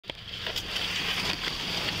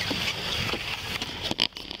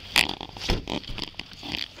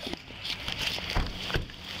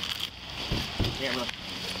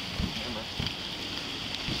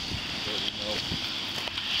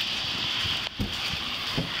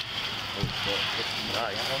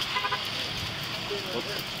Nice.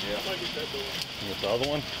 Yeah. What's the other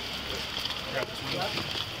one?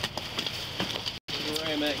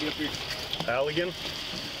 Hey, Matt, get up here. Halligan?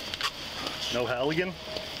 No Halligan?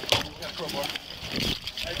 Got a crowbar.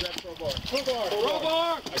 Hey, grab a crowbar. Crowbar!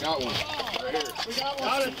 Crowbar! I got one. Right here. We got one.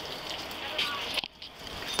 Got it.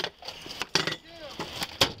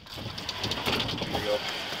 Here you go.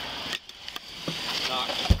 Knock.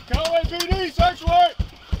 Conway PD, search warrant!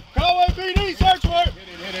 Conway PD, search warrant!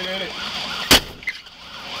 Hit it.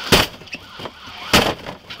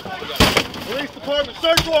 Police Department,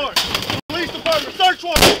 search warrant! Police Department, search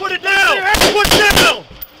warrant! Put it down! Put it down!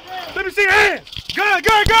 Let me see your hands!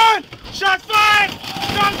 Gun! Shots fired!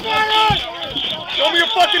 Shots fired! Show me your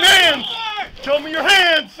fucking hands! Show me your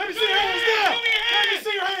hands! Let me see your hands down! Let me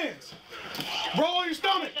see your hands! Roll on your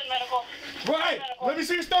stomach! Right! Let me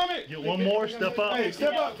see your stomach! Get one more, step up. Hey,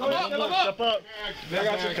 step up! Go ahead, Step up. I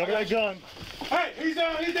got you. Cover that gun. Hey, he's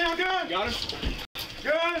down, gun! Got him.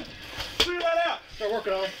 Gun! Clear that out! Start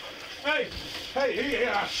working on him. Hey,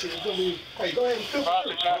 shit, it's gonna be. Hey, go ahead and fill it.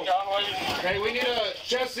 Okay, we need a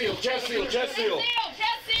chest seal.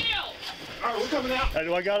 Alright, we're coming out. Hey,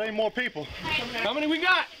 do I got any more people? How many we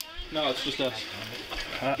got? No, it's just us.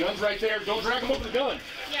 Gun's right there. Don't drag him over the gun.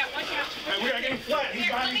 Yeah, watch out. Hey, we gotta get him flat. He's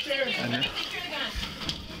behind these chairs. Let me secure the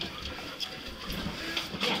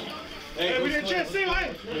gun. Hey, we did a chest seal.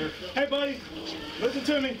 Hey, buddy, listen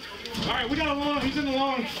to me. Alright, we got a lung. He's in the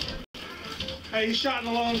lung. Hey, he's shot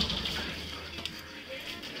in the lung.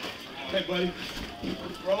 Hey, buddy,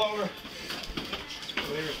 roll over.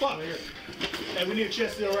 Fuck. Hey, we need a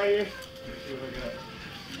chest seal right here.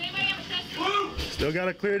 Does anybody have a chest? Blue! Still got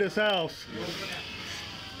to clear this house.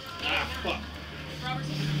 Ah, fuck.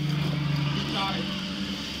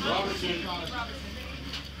 Robertson.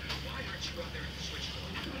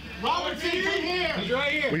 Robertson, get in here! He's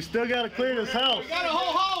right here. We still got to clear this house. We got a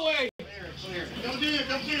whole hallway. Come get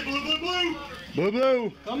blue.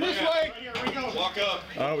 Blue. Come this way. Right here, we go. Walk up.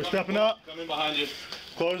 All right, we're stepping up. Come in behind you.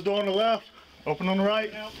 Close door on the left. Open on the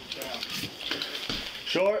right.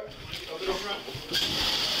 Short.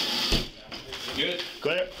 Good.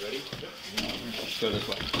 Clear. Ready? Let's go this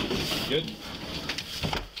way. Good.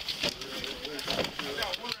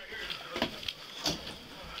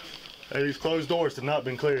 Hey, these closed doors have not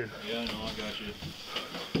been cleared. Yeah, no, I got you.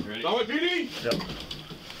 Ready? Conway PD. Yep.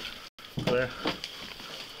 Clear.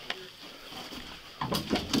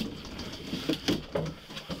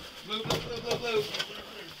 Blue.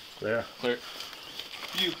 Clear. Clear.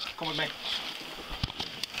 You, come with me.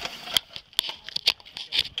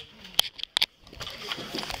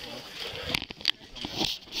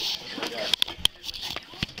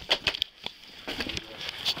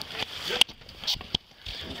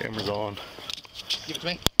 Camera's on. Give it to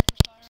me.